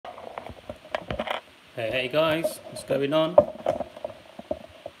Hey guys, what's going on?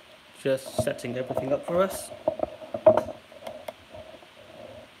 Just setting everything up for us.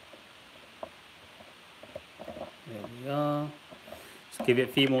 There we are. Just give it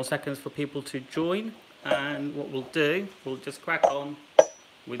a few more seconds for people to join, and what we'll do, we'll just crack on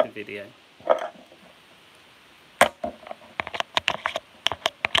with the video.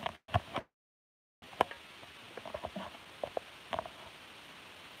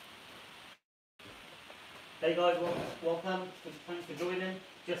 Hey guys, welcome. Thanks for joining.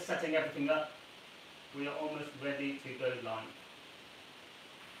 Just setting everything up. We are almost ready to go live.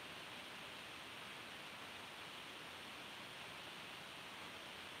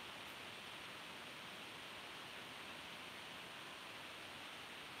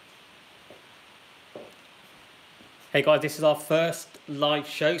 Hey guys, this is our first live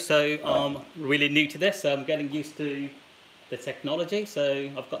show, so I'm really new to this, so I'm getting used to the technology.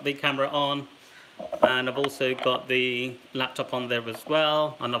 So I've got the camera on, and I've also got the laptop on there as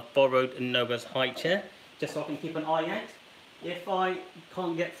well, and I've borrowed Nova's high chair, just so I can keep an eye out. If I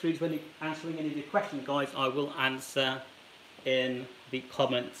can't get through to answering any of your questions, guys, I will answer in the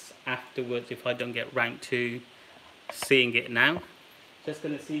comments afterwards if I don't get round to seeing it now. Just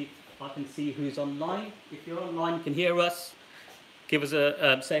going to see I can see who's online. If you're online, you can hear us. Give us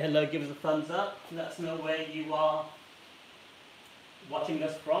a say hello. Give us a thumbs up. Let us know where you are watching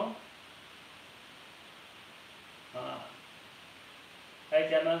us from. Hey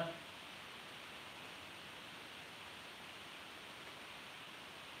Gemma.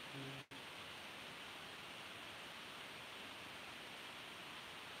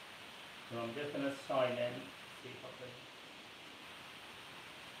 So I'm just going to sign in. See if I can.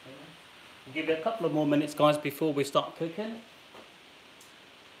 We'll give it a couple of more minutes, guys, before we start cooking.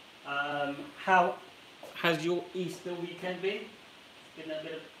 How's your Easter weekend been? It's been a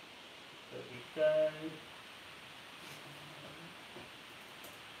bit of... There we go.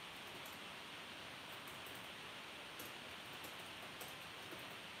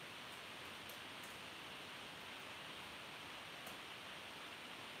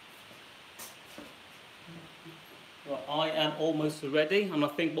 Well, I am almost ready, and I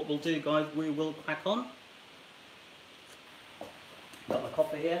think what we'll do, guys, we will crack on. Got my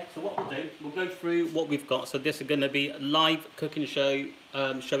coffee here. So what we'll do, we'll go through what we've got. So this is going to be a live cooking show,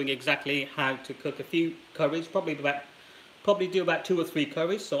 showing exactly how to cook a few curries. Probably do about 2 or 3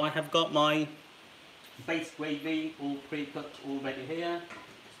 curries. So I have got my base gravy all pre-cooked already here.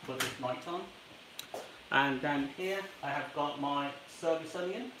 Just put this light on. And down here I have got my service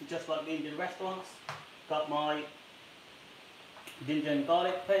onion, just like the Indian restaurants. Got my ginger and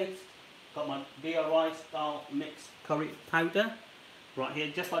garlic paste. Got my BIR style mixed curry powder. Right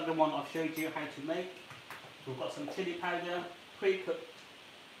here, just like the one I've showed you how to make. We've got some chili powder, pre-cooked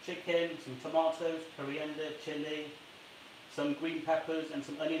chicken, some tomatoes, coriander, chili, some green peppers and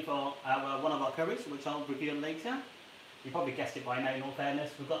some onion for one of our curries, which I'll reveal later. You probably guessed it by now, in all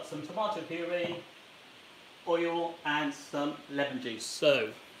fairness. We've got some tomato puree, oil and some lemon juice. So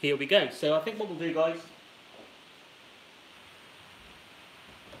here we go. So I think what we'll do, guys,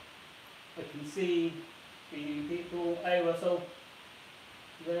 I can see the people. Hey Russell,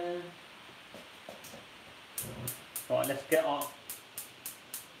 there. Right, let's get on.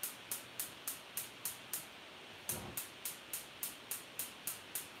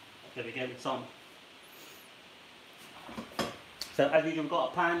 There we go, it's on. So as usual, we've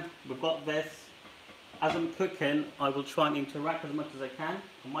got a pan, we've got this. As I'm cooking, I will try and interact as much as I can.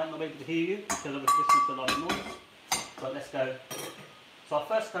 I might not be able to hear you because I was listening to a lot of noise. But let's go. So our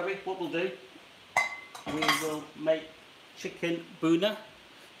first curry, what we'll do, we will make chicken bhuna.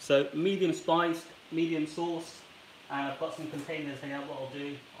 So medium spiced, medium sauce, and I've got some containers here. What I'll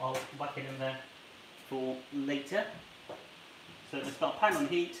do, I'll whack it in there for later. So let's got a pan on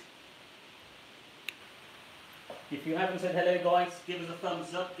heat. If you haven't said hello, guys, give us a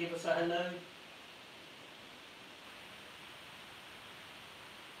thumbs up, give us a hello.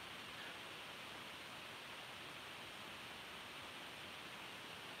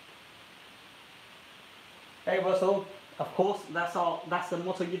 Hey Russell, of course, that's the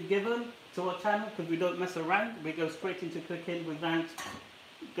motto you've given to our channel, because we don't mess around. We go straight into cooking without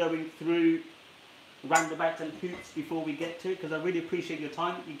going through roundabouts and hoops before we get to it, because I really appreciate your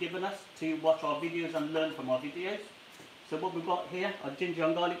time you've given us to watch our videos and learn from our videos. So what we've got here, our ginger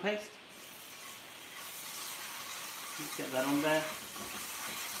and garlic paste. Let's get that on there.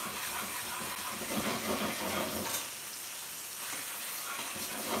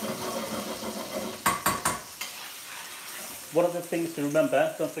 One of the things to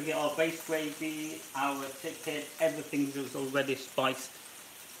remember, don't forget our base gravy, our chicken, everything is already spiced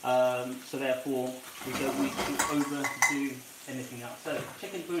So therefore we don't need to overdo anything else. So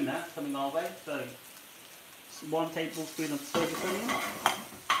chicken bhuna coming our way. So 1 tablespoon of service onion.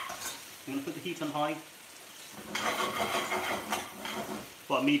 I'm going to put the heat on high,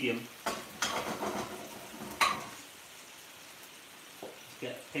 but medium. Let's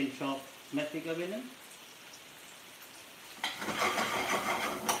get a pinch of methi going in.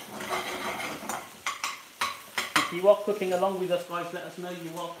 If you are cooking along with us, guys, let us know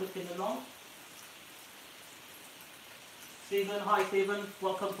you are cooking along. Stephen, hi Stephen,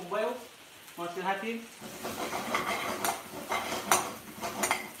 welcome from Wales. Nice to have you.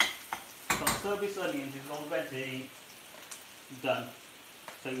 So service onions is already done,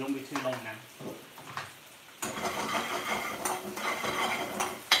 so it won't be too long now.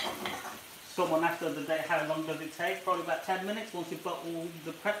 Someone asked the other day how long does it take? Probably about 10 minutes once you've got all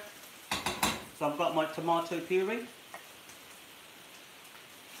the prep. So I've got my tomato puree.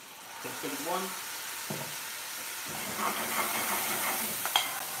 So it's good one.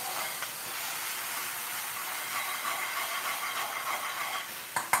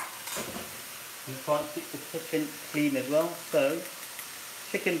 You try and keep the kitchen clean as well. So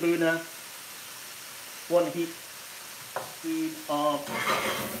chicken bhuna, 1 teaspoon of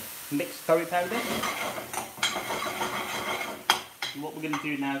mixed curry powder. And what we're going to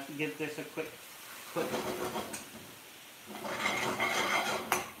do now is give this a quick.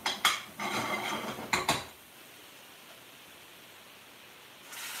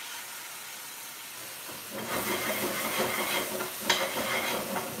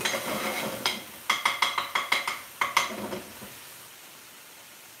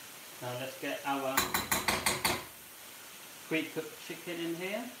 Now let's get our pre-cooked chicken in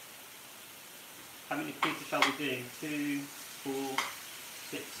here. How many pieces shall we do? 2, 4,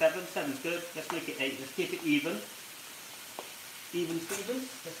 6, 7. 7's good. Let's make it 8. Let's keep it even. Even Stevens.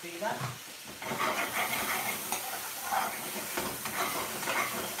 Let's see that.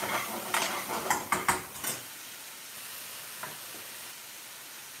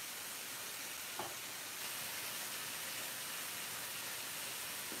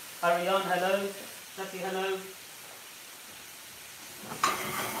 Ariane, hello. Jackie, hello.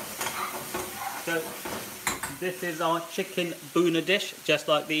 So this is our chicken bhuna dish, just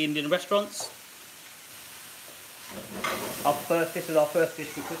like the Indian restaurants. This is our first dish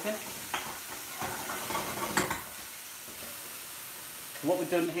we're cooking. What we're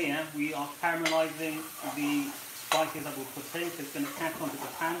doing here, we are caramelising the spices that we'll put in, so it's going to catch onto the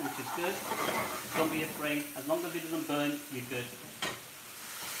pan, which is good. Don't be afraid, as long as it doesn't burn, you're good.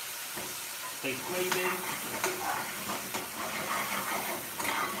 Base gravy.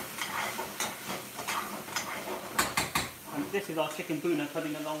 And this is our chicken bhuna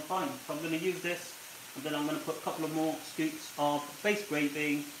coming a long time. So I'm going to use this, and then I'm going to put a couple of more scoops of base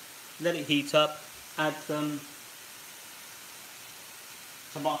gravy, let it heat up, add some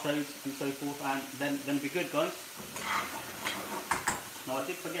tomatoes and so forth, and then be good, guys. Now I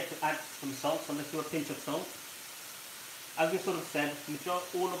did forget to add some salt, so let's do a pinch of salt. As we sort of said,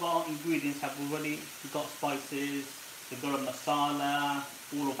 all of our ingredients have already got spices, the garam masala,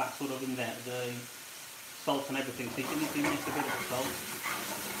 all of that sort of in there, the salt and everything. So you need to mix a bit of salt.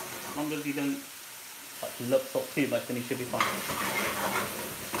 As long as you don't love salt too much, then you should be fine.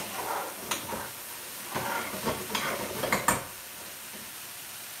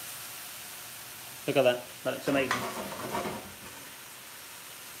 Look at that. That looks amazing.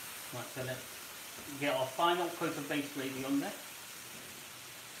 Right, so let's get our final coat of base gravy on there.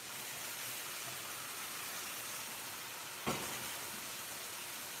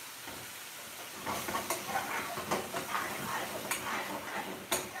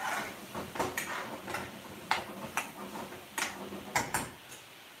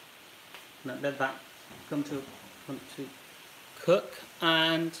 Now let that come to cook,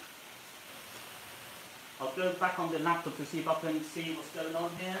 and I'll go back on the laptop to see if I can see what's going on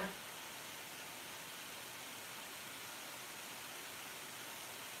here.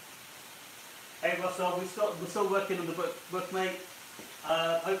 Hey Russell, we're still working on the book, mate.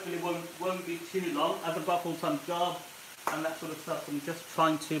 Hopefully it won't be too long. I've got a full-time job and that sort of stuff. I'm just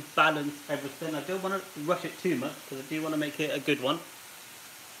trying to balance everything. I don't want to rush it too much because I do want to make it a good one.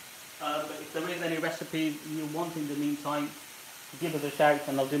 But if there is any recipe you want in the meantime, give us a shout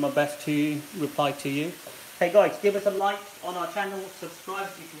and I'll do my best to reply to you. Hey guys, give us a like on our channel, subscribe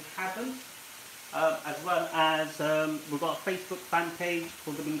if you haven't. As well as we've got a Facebook fan page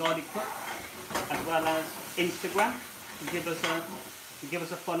called the Bengali Cook, as well as Instagram. Give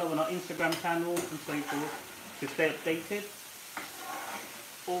us a follow on our Instagram channel and so forth to stay updated.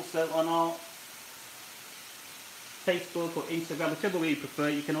 Also on our Facebook or Instagram, whichever way you prefer.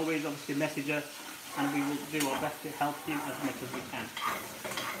 You can always obviously message us and we will do our best to help you as much as we can.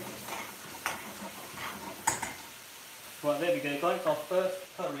 Right, there we go guys, our first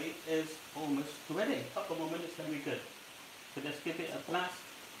curry is almost ready. A couple more minutes and we're good. So let's give it a blast.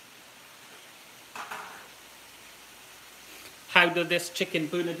 How does this chicken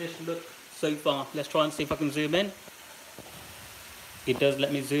bhuna dish look so far? Let's try and see if I can zoom in. It does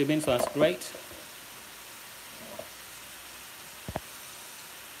let me zoom in, so that's great.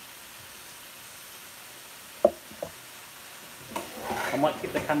 I might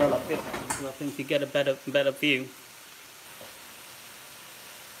keep the camera like this because I think you get a better view.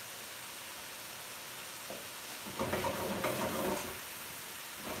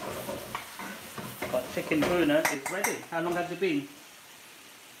 But chicken bhuna is ready. How long has it been?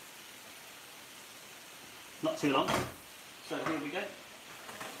 Not too long. So here we go.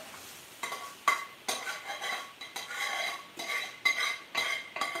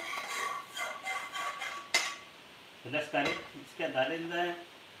 So let's get that in there.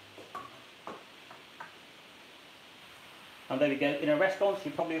 And there we go. In a restaurant,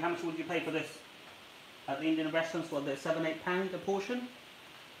 you probably, how much would you pay for this? At the Indian restaurants, what, they're £7–8 a portion?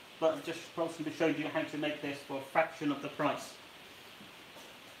 But just probably showed you how to make this for a fraction of the price.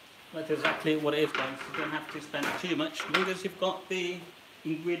 That's exactly what it is, guys. You don't have to spend too much. As long as you've got the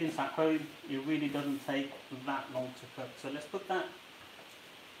ingredients at home, it really doesn't take that long to cook. So let's put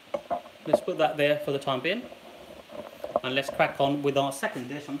that there for the time being. And let's crack on with our second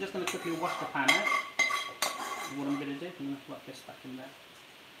dish. I'm just going to quickly wash the pan out. What I'm going to do, I'm going to plug this back in there.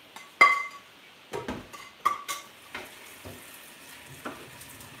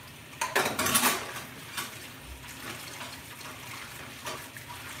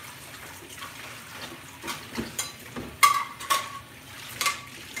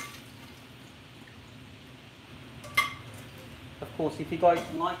 Of course, if you guys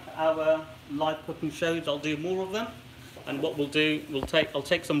like our live cooking shows, I'll do more of them. And what we'll do, I'll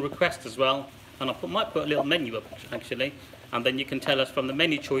take some requests as well, and might put a little menu up actually, and then you can tell us from the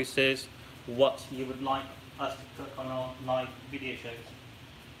menu choices what you would like us to cook on our live video shows.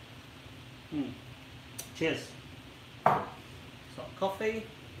 Cheers. So coffee.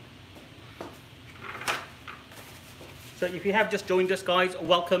 So if you have just joined us, guys,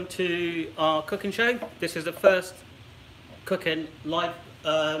 welcome to our cooking show. This is the first cooking live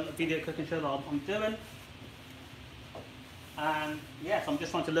video cooking show that I'm doing. And yes, I'm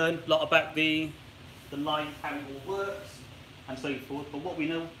just trying to learn a lot about the live, how it all works and so forth. But what we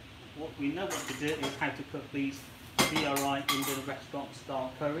know what to do is how to cook these BIR Indian restaurant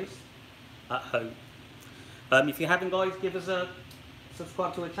style curries at home. If you haven't, guys, give us a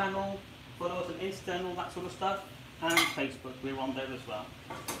subscribe to our channel, follow us on Insta and all that sort of stuff, and Facebook, we're on there as well.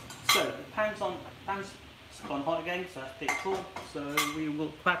 So the pan's gone hot again, so that's pretty cool. So we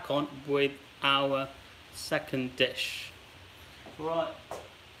will crack on with our second dish. Right.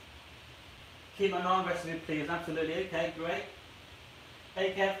 Keep an eye on recipe, please. Absolutely. Okay, great.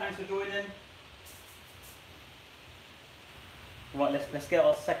 Hey Kev, thanks for joining. Right, let's get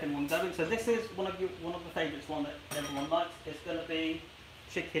our second one going. So this is one of the favourites, one that everyone likes. It's going to be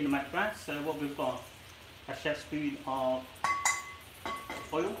chicken Madras. So what we've got, a chef's spoon of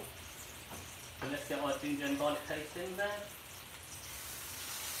oil. So let's get our ginger and garlic paste in there.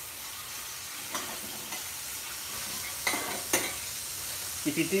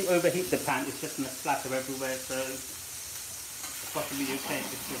 If you do overheat the pan, it's just going to splatter everywhere, so it's possibly okay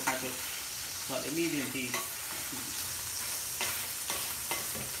if you have it slightly medium heat.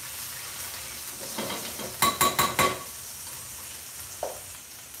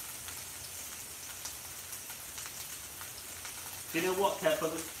 You know what, Kev,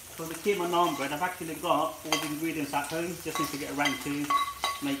 for the keema naan bread, I've actually got all the ingredients at home, just need to get around to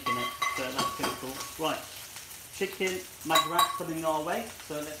making it, so that's pretty cool. Right. Chicken Madras coming our way,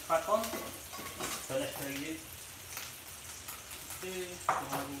 so let's crack on. So let's show you. So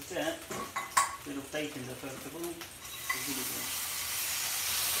I will get a little bacon there first of all.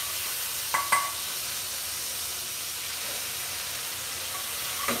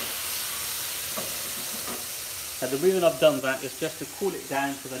 Now the reason I've done that is just to cool it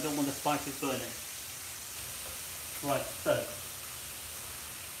down because I don't want the spices burning. Right, so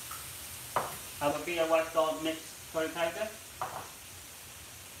our BIR style mixed curry powder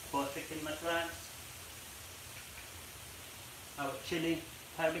for chicken Madras. Our chilli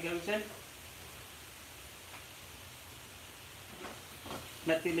powder goes in.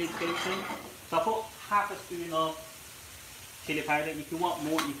 Methi leaves goes in. So I put half a spoon of chilli powder. If you want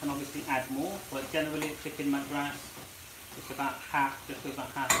more, you can obviously add more, but generally chicken Madras, it's about half, just over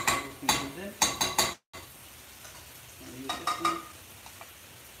half of everything goes in. use this one.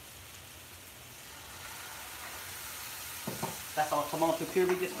 That's our tomato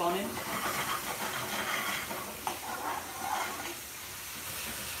puree just gone in.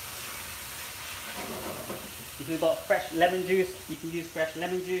 If you've got fresh lemon juice, you can use fresh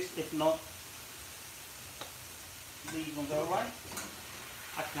lemon juice. If not, these ones are alright.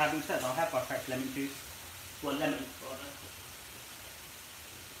 Actually, having said, I'll have my fresh lemon juice. Well, lemon rather.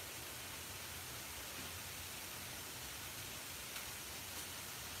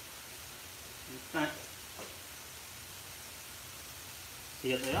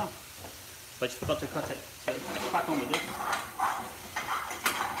 Here they are. But you forgot to cut it. So let's crack on with this.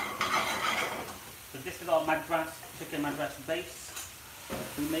 So this is our Madras, chicken Madras base.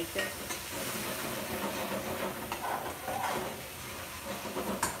 We make it.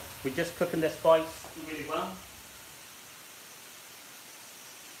 We're just cooking the spice really well.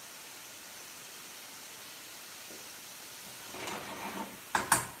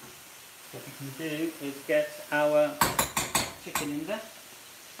 What we can do is get our chicken in there.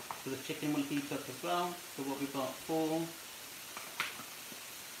 So the chicken will heat up as well. So what we've got 4,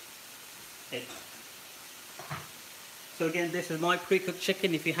 8. So again, this is my pre-cooked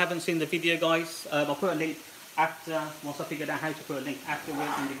chicken. If you haven't seen the video, guys, I'll put a link after, once I figured out how to put a link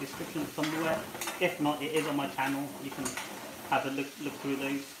afterwards in the description somewhere. If not, it is on my channel. You can have a look through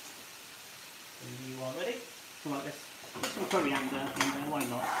those. When you are ready. Right, let's put some coriander in there, why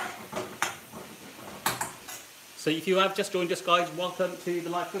not? So if you have just joined us, guys, welcome to the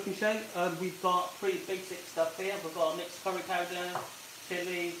live cooking show. We've got pretty basic stuff here. We've got a mixed curry powder,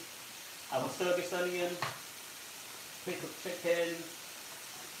 chili, our service onion, pre-cooked chicken,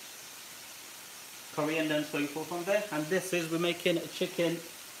 coriander and so forth on there. And this is, we're making a chicken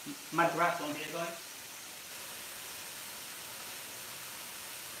Madras on here, guys.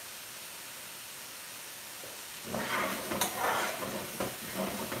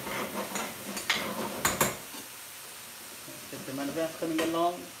 The Madras coming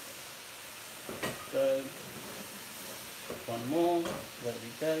along. So one more, there we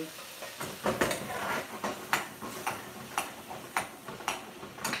go.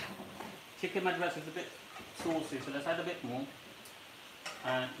 Chicken Madras is a bit saucy, so let's add a bit more.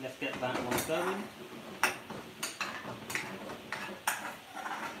 And let's get that one going.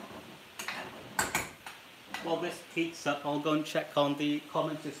 While this heats up, I'll go and check on the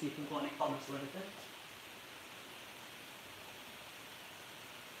comments to see if we've got any comments or anything.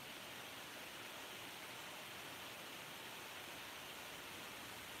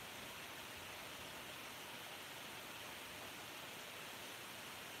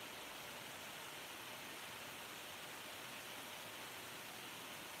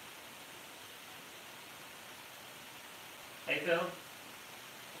 Hey Phil.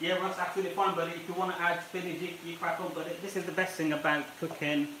 Yeah, well, that's absolutely fine, buddy. If you want to add spinach, you crack on. But this is the best thing about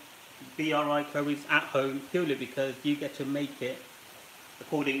cooking BRI curries at home, purely because you get to make it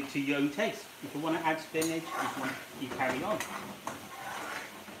according to your own taste. If you want to add spinach, you carry on.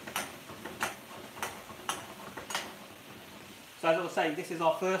 So as I was saying, this is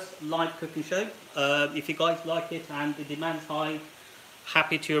our first live cooking show. If you guys like it and the demand's high,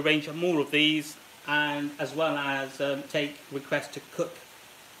 happy to arrange more of these, and as well as take requests to cook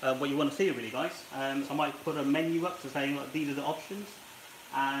what you want to see, really, guys. So I might put a menu up to saying, look, these are the options,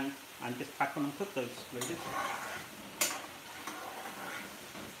 and just crack on and cook those, really.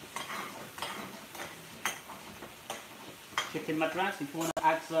 Chicken Madras, if you want to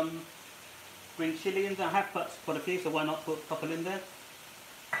add some green chilli in there, I have put quite a few, so why not put a couple in there?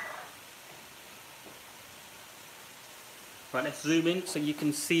 Right, let's zoom in so you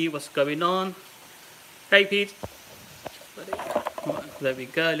can see what's going on. Hey Pete. Right, there we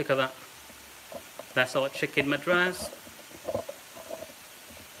go, look at that. That's our chicken Madras.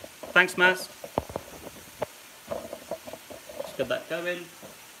 Thanks, Maz. Let's get that going.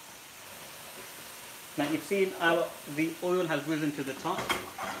 Now you've seen the oil has risen to the top.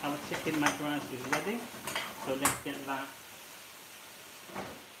 Our chicken Madras is ready. So let's get that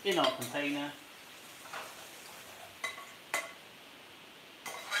in our container.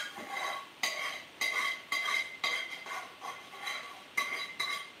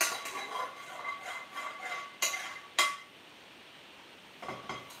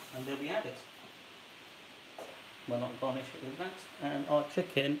 And there we have it. We'll not garnish it with that. And our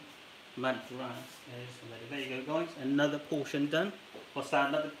chicken Madras is ready. There you go, guys. Another portion done. What's that?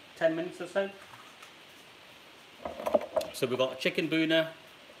 Another 10 minutes or so. So we've got a chicken bhuna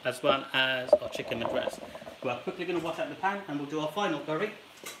as well as our chicken Madras. We're quickly going to wash out the pan and we'll do our final curry.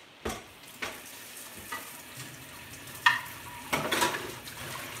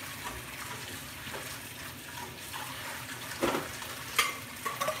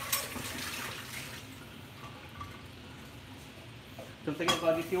 Don't forget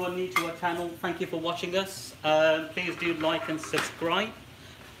guys, if you are new to our channel, thank you for watching us. Please do like and subscribe.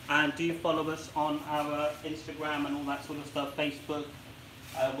 And do follow us on our Instagram and all that sort of stuff, Facebook,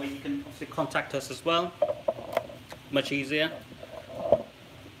 where you can obviously contact us as well. Much easier.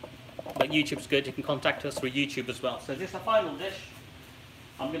 But YouTube's good, you can contact us through YouTube as well. So this is the final dish.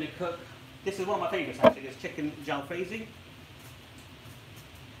 I'm going to cook, this is one of my favourites actually, it's Chicken Jalfrezi.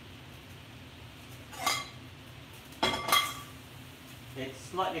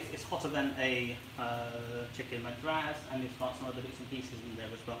 It's hotter than a chicken Madras, and it's got some other bits and pieces in there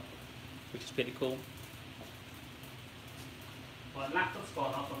as well, which is pretty cool. Well, the laptop's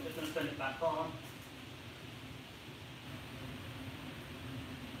gone off, I'm just going to turn it back on.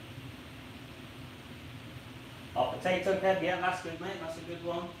 Oh, potato head, yeah, that's good, mate, that's a good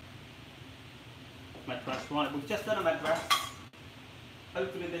one. Madras, right, we've just done a Madras.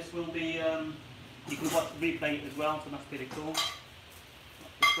 Hopefully this will be, you can watch replay it as well, so that's pretty cool.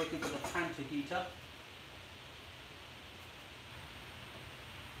 Just waiting for the pan to heat up.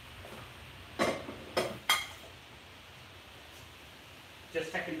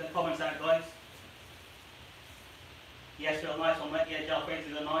 Just checking the comments out, guys. Yes, real nice one, mate. Yeah,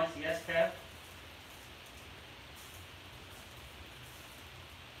 Jalfrezi are nice. Yes, Kev.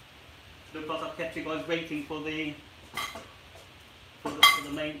 Looks like I've kept you guys waiting for the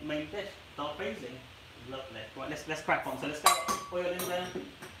main dish, Jalfrezi. Lovely. Right, let's crack on. So let's get oil in there.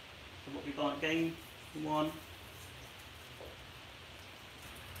 So what we got again? One.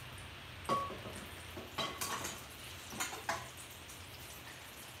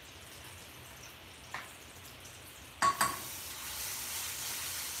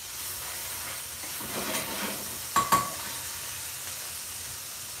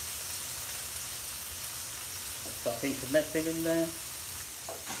 Got a pinch of nutmeg in there.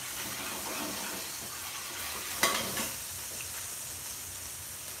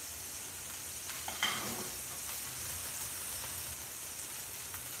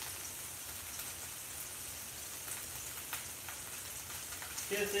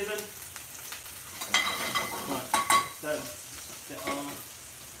 Cheers, Stephen. Right, so get our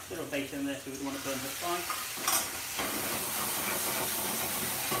little bait in there so we don't want to burn the fry.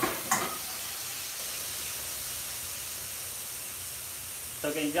 So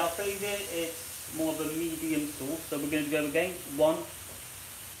again, Jalfrezi, it's more of a medium sauce, so we're going to go again, one.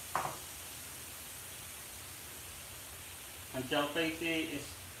 And Jalfrezi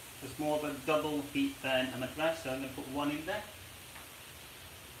is more of a double heat than a Madras, so I'm going to put one in there.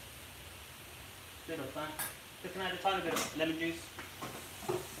 Bit of that. Just can add a tiny bit of lemon juice.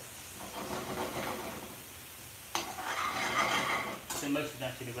 So most of it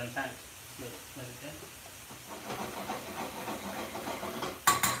actually went out. Let it go.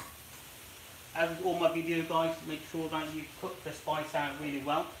 As with all my videos, guys, make sure that you cook the spice out really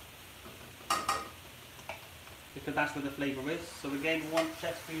well, because that's where the flavour is. So again, 1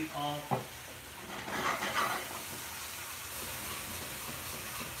 teaspoon of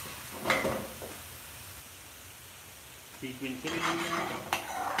the green chilli in there.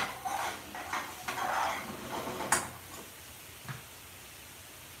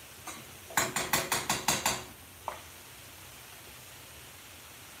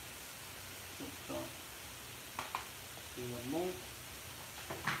 Do one more.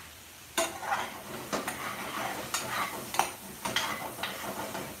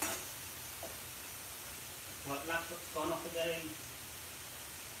 Right, laptop's gone off again.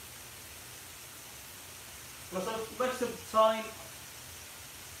 Well, so most of the time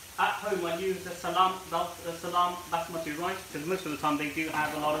at home I use the salam basmati rice, because most of the time they do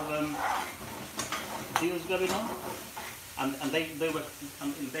have a lot of deals going on, and they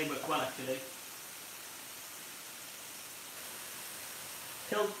work well actually.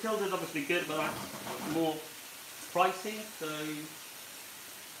 Tilled is obviously good, but that's more pricey. So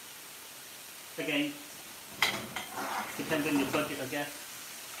again, depends on your budget, I guess.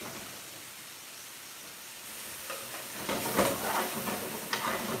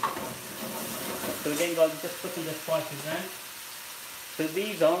 So again, guys, just putting the spices down. So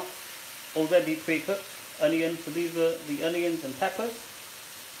these are already pre-cooked onions. So these are the onions and peppers.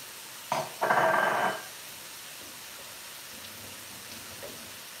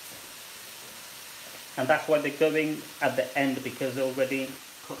 And that's why they're going at the end, because they're already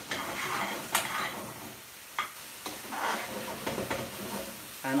cooked.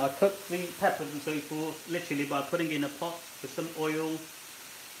 And I cook the peppers and so forth literally by putting in a pot with some oil,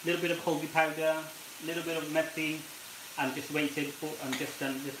 a little bit of haldi powder, a little bit of methi, and just waited for, and just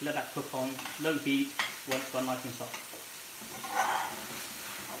let that cook on low heat once it's gone nice and soft.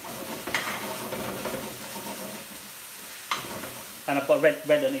 And I've got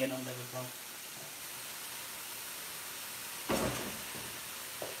red onion on there as well.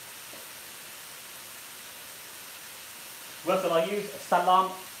 Russell, I use salam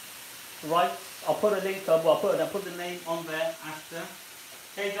rice. I'll put a link. I'll put the name on there after.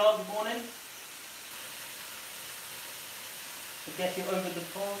 Hey John, good morning. To get you over the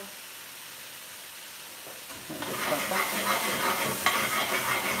phone.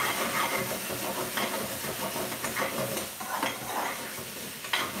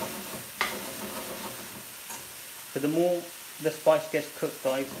 So the more the spice gets cooked,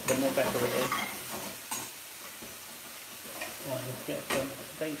 guys, the more better it is. Right, let's get some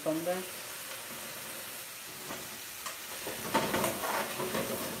dates on there.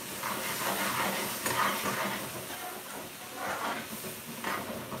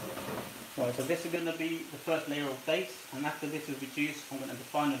 Right, so this is going to be the first layer of base, and after this is reduced, I'm going to have the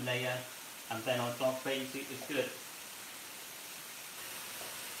final layer, and then our jalfrezi is good.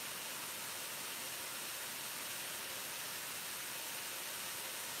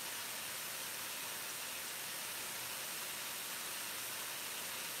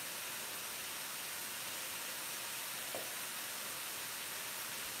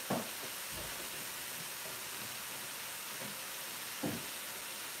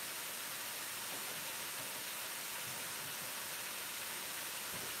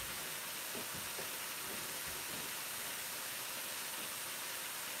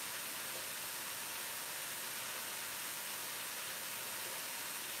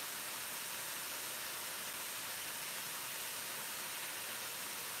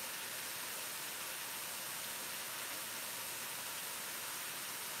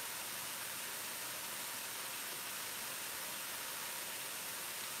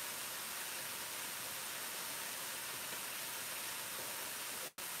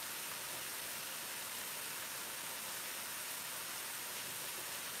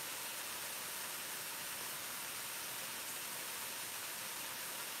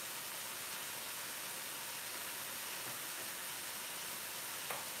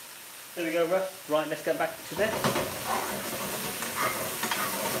 There we go, Russ. Right, let's get back to this.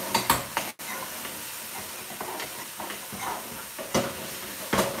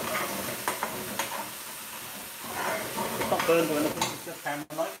 It's not burned or anything, it's just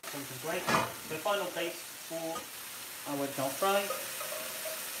caramelized, which is great. So final base for our jalfrezi.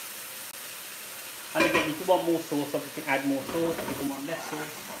 And again, if you want more sauce, obviously add more sauce. If you want less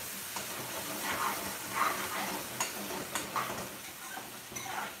sauce,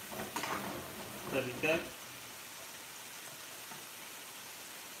 there we go.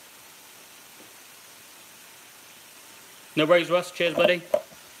 No worries, Russ. Cheers, buddy.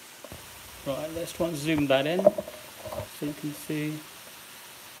 Right, let's try and zoom that in so you can see.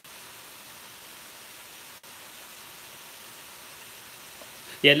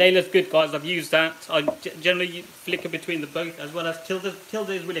 Yeah, Layla's good, guys. I've used that. I generally flicker between the both, as well as Tilda.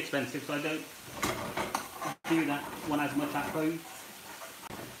 Tilda is really expensive, so I don't do that one as much at home.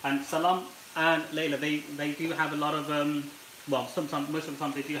 And Salam and Layla, they do have a lot of well, sometimes, most of the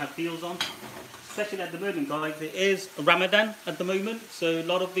time they do have deals on. Especially at the moment, guys, it is Ramadan at the moment, so a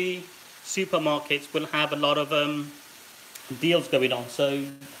lot of the supermarkets will have a lot of deals going on, so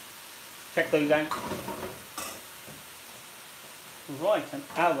check those out. Right, an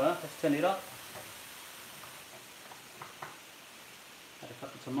hour, let's turn it up. Add a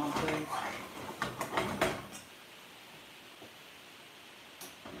couple of tomatoes.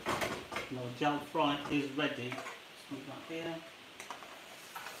 Now jalfrezi is ready. Just move that here.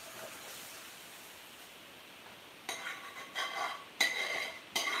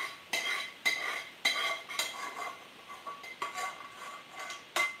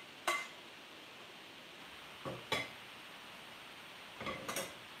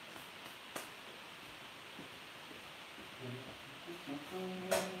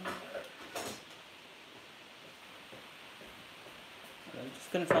 I'm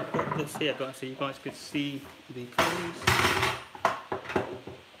just going to try and put this here, guys, so you guys could see the curries.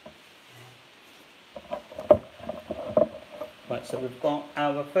 Right, so we've got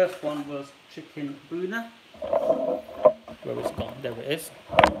our first one was Chicken Bhuna. Where it's gone? There it is.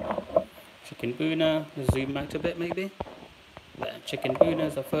 Chicken Bhuna. Let's zoom out a bit, maybe. There, Chicken Bhuna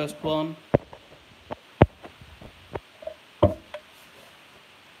is the first one.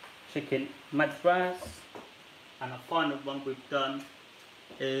 Chicken Madras, and the final one we've done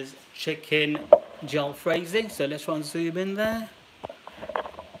is Chicken Jalfrezi. So let's try and zoom in there.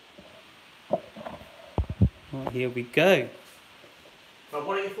 Right, here we go. Well,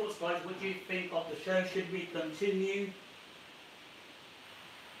 what are your thoughts, guys? What do you think of the show? Should we continue?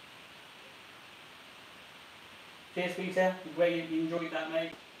 Cheers, Peter. Great you enjoyed that,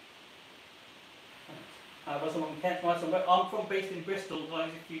 mate. What's on Kent? Nice one. I'm from based in Bristol,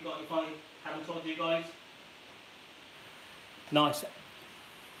 guys. If I haven't told you guys. Nice.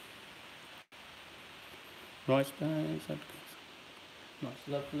 Nice, nice,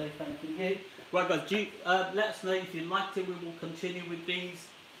 lovely. Thank you. Right, guys. Let us know if you liked it. We will continue with these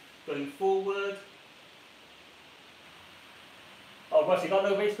going forward. Oh, Ross, you got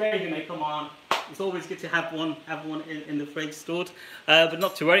no base gravy, mate. Come on. It's always good to have one in the fridge stored. But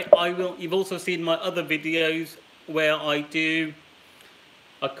not to worry. You've also seen my other videos where I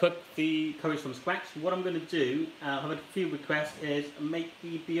cook the curries from scratch. What I'm going to do, I've had a few requests, is make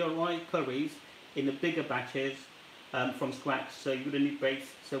the BIR curries in the bigger batches from scratch. So you're going to need base.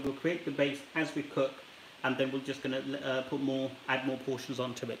 So we'll create the base as we cook, and then we're just going to add more portions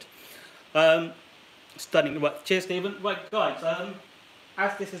onto it. Stunning. Right, cheers, Stephen. Right, guys.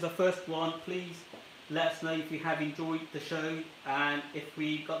 As this is the first one, please let us know if you have enjoyed the show, and if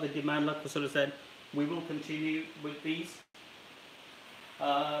we got the demand, like I sort of said, we will continue with these.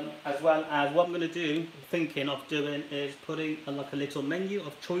 As well as what I'm going to do, thinking of doing, is putting like a little menu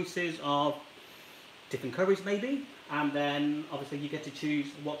of choices of different curries maybe, and then obviously you get to choose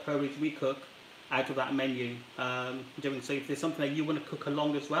what curries we cook out of that menu. Doing so, if there's something that you want to cook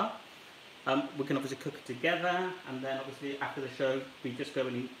along as well, we can obviously cook it together, and then obviously after the show we just go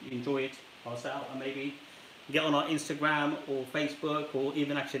and enjoy it ourselves, and maybe get on our Instagram or Facebook or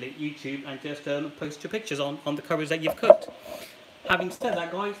even actually YouTube and just post your pictures on the curries that you've cooked. Having said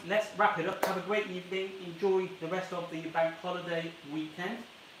that, guys, let's wrap it up. Have a great evening. Enjoy the rest of the bank holiday weekend.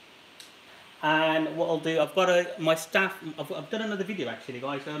 And what I'll do, I've got my staff. I've done another video actually,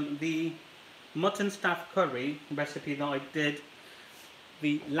 guys. The mutton staff curry recipe that I did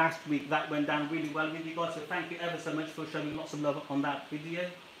the last week, that went down really well with you guys. So thank you ever so much for showing lots of love on that video.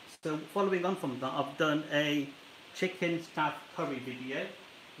 So following on from that, I've done a chicken staff curry video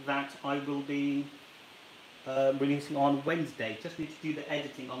that I will be releasing on Wednesday. Just need to do the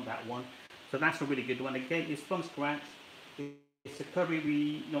editing on that one. So that's a really good one. Again, it's from scratch. It's a curry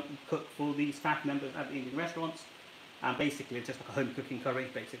we cook for the staff members at the Indian restaurants. And basically it's just like a home cooking curry,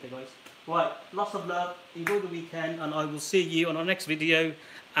 basically, guys. Right, lots of love, enjoy the weekend, and I will see you on our next video.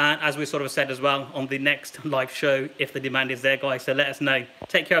 And as we sort of said as well, on the next live show, if the demand is there, guys. So let us know.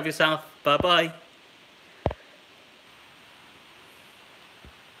 Take care of yourself. Bye-bye.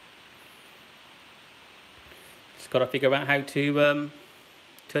 Just got to figure out how to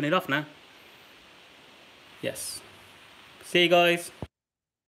turn it off now. Yes. See you guys.